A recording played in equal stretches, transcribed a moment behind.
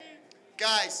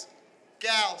Guys,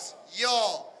 gals,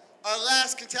 y'all, our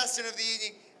last contestant of the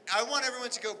evening, I want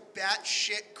everyone to go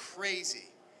batshit crazy,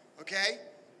 okay?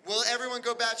 Will everyone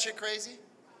go batshit crazy?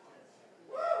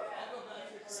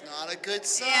 It's not a good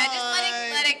sign. Yeah,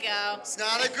 just let it go. It's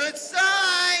not a good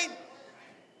sign.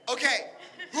 Okay,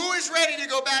 who is ready to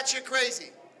go batshit crazy?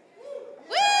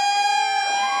 Woo!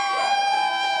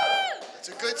 It's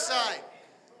a good sign.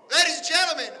 Ladies and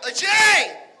gentlemen,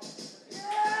 Ajay!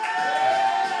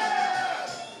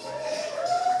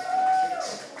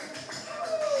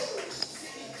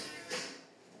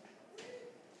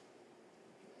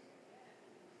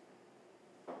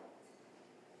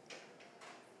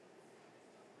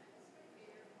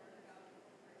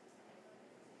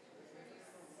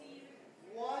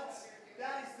 What?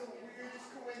 That is the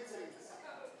weirdest coincidence.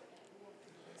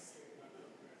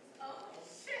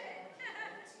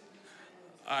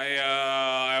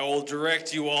 I will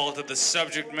direct you all to the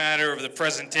subject matter of the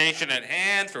presentation at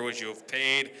hand, for which you have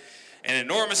paid an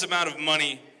enormous amount of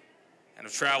money and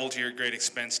have traveled to your great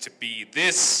expense to be.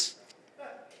 This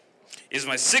is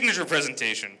my signature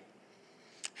presentation.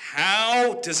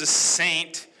 How does a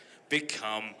saint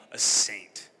become a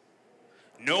saint?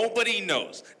 Nobody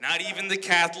knows, not even the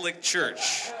Catholic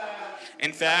Church.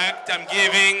 In fact, I'm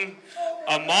giving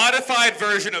a modified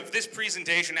version of this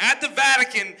presentation at the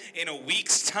Vatican in a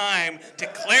week's time to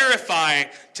clarify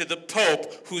to the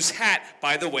Pope, whose hat,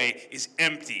 by the way, is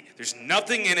empty. There's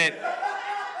nothing in it.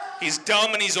 He's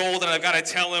dumb and he's old, and I've got to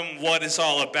tell him what it's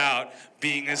all about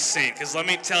being a saint. Because let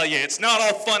me tell you, it's not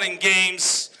all fun and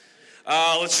games.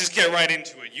 Let's just get right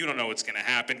into it. You don't know what's going to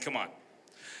happen. Come on.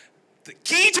 The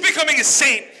key to becoming a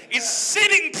saint is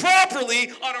sitting properly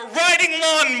on a riding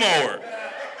lawnmower.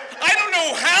 I don't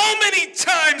know how many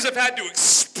times I've had to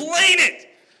explain it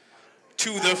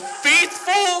to the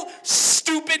faithful,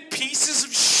 stupid pieces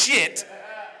of shit.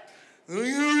 How do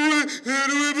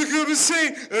I become a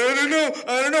saint? I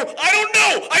don't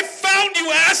know. I found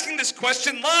you asking this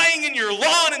question lying in your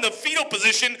lawn in the fetal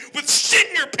position with shit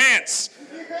in your pants.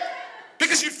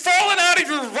 Because you'd fallen out of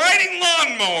your riding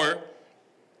lawnmower.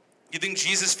 You think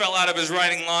Jesus fell out of his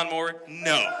riding lawnmower?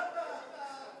 No.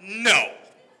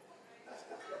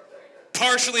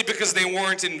 Partially because they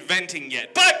weren't inventing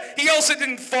yet. But he also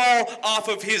didn't fall off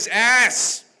of his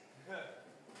ass.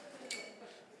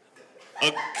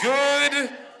 A good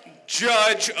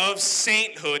judge of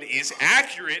sainthood is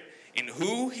accurate in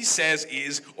who he says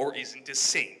is or isn't a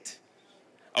saint.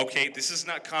 Okay, this is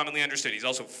not commonly understood. He's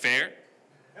also fair.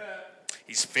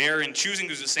 He's fair in choosing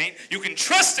who's a saint. You can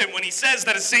trust him when he says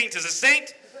that a saint is a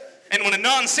saint. And when a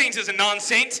non-saint is a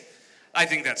non-saint. I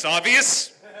think that's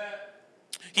obvious.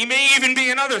 He may even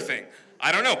be another thing.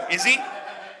 I don't know. Is he?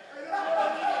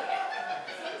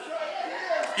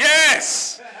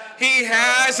 Yes. He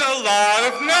has a lot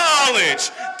of knowledge.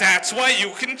 That's why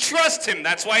you can trust him.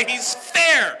 That's why he's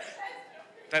fair.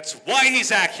 That's why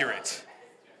he's accurate.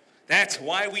 That's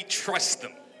why we trust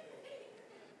them.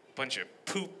 Bunch of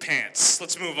poop pants.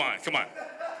 Let's move on. Come on.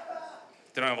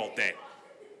 They don't have all day.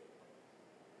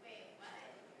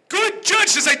 Good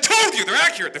judges, I told you. They're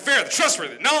accurate, they're fair, they're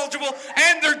trustworthy, they're knowledgeable,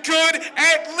 and they're good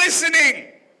at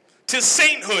listening to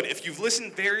sainthood. If you've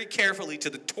listened very carefully to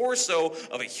the torso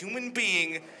of a human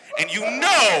being, and you have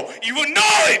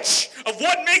knowledge of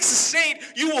what makes a saint,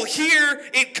 you will hear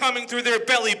it coming through their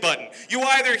belly button. You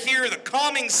either hear the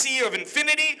calming sea of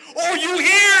infinity, or you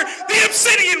hear the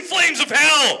obsidian flames of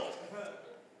hell.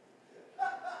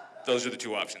 Those are the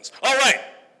two options. All right.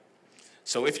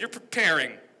 So if you're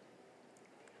preparing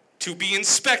to be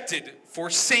inspected for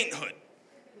sainthood,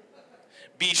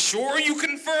 be sure you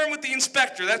confirm with the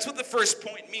inspector. That's what the first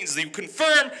point means. You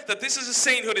confirm that this is a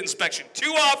sainthood inspection.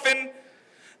 Too often,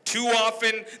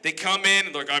 they come in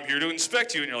and they're like, I'm here to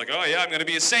inspect you. And you're like, oh yeah, I'm going to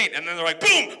be a saint. And then they're like,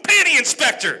 boom, panty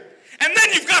inspector. And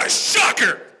then you've got a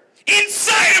shocker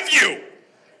inside of you.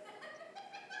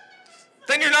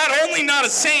 Then you're not only not a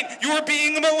saint, you are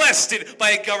being molested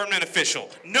by a government official.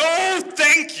 No,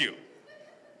 thank you.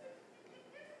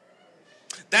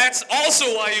 That's also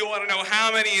why you want to know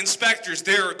how many inspectors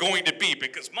there are going to be,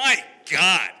 because my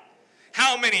God,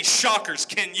 how many shockers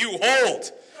can you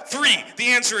hold? 3. The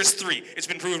answer is 3. It's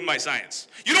been proven by science.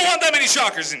 You don't want that many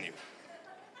shockers in you.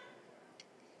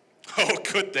 Oh,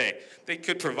 could they? They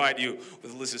could provide you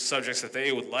with a list of subjects that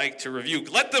they would like to review.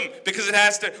 Let them, because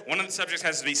one of the subjects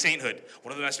has to be sainthood.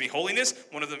 One of them has to be holiness.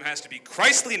 One of them has to be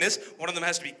Christliness. One of them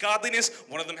has to be godliness.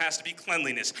 One of them has to be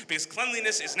cleanliness. Because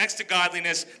cleanliness is next to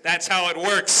godliness. That's how it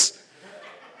works.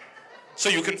 So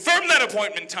you confirm that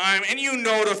appointment time and you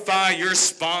notify your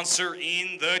sponsor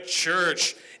in the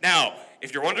church. Now,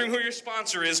 If you're wondering who your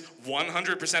sponsor is,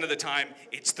 100% of the time,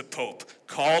 it's the Pope.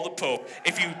 Call the Pope.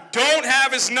 If you don't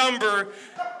have his number,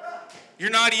 you're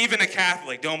not even a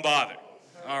Catholic. Don't bother.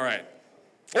 All right.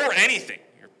 Or anything.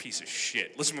 You're a piece of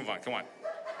shit. Let's move on. Come on.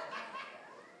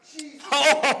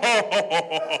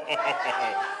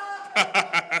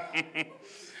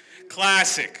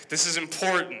 Classic. This is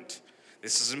important.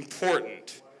 This is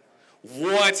important.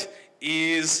 What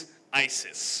is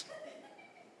ISIS?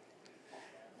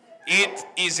 It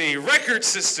is a record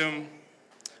system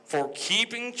for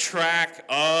keeping track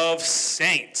of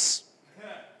saints.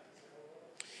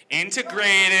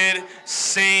 Integrated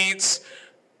Saints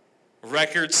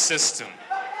record system.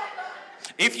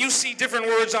 If you see different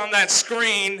words on that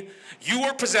screen, you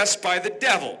are possessed by the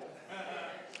devil.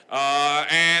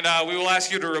 And we will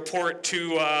ask you to report to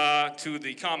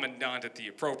the commandant at the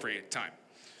appropriate time.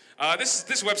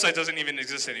 This website doesn't even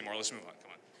exist anymore. Let's move on.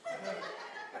 Come on.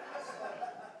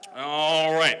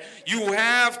 All right. You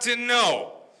have to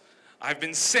know. I've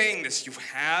been saying this. You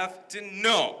have to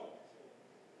know.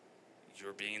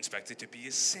 You're being expected to be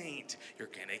a saint. You're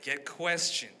going to get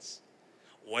questions.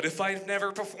 What if I've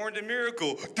never performed a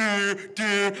miracle? I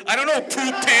don't know,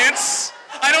 poop pants.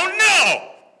 I don't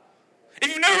know. If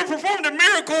you've never performed a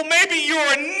miracle, maybe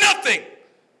you're nothing.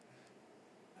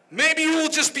 Maybe you will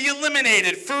just be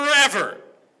eliminated forever.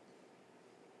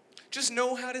 Just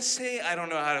know how to say, I don't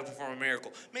know how to perform a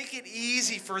miracle. Make it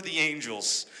easy for the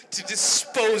angels to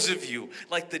dispose of you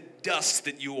like the dust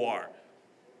that you are.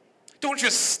 Don't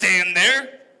just stand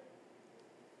there.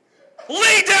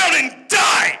 Lay down and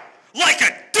die like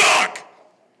a dog.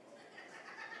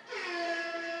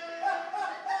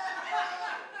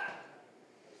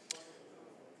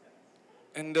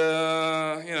 And,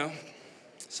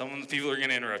 some of the people are going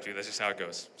to interrupt you. That's just how it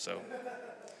goes. So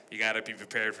you got to be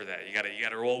prepared for that. You got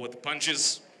to roll with the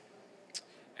punches.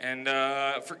 And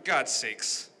for God's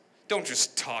sakes, don't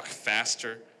just talk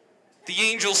faster. The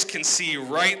angels can see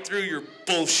right through your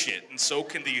bullshit, and so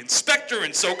can the inspector,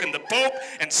 and so can the Pope,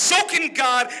 and so can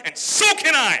God, and so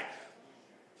can I.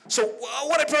 So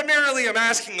what I primarily am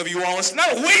asking of you all is to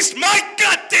not waste my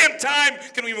goddamn time.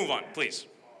 Can we move on, please?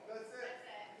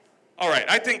 All right,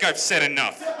 I think I've said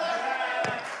enough. Wait,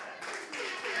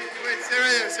 stay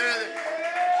right there.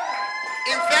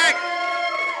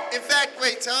 In fact,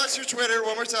 wait, tell us your Twitter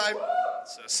one more time.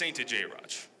 It's Saint Ajai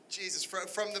Raj. Jesus,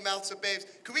 from the mouths of babes.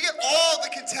 Could we get all the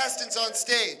contestants on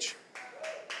stage?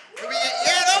 Could we get,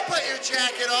 don't put your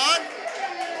jacket on.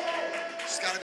 Just gotta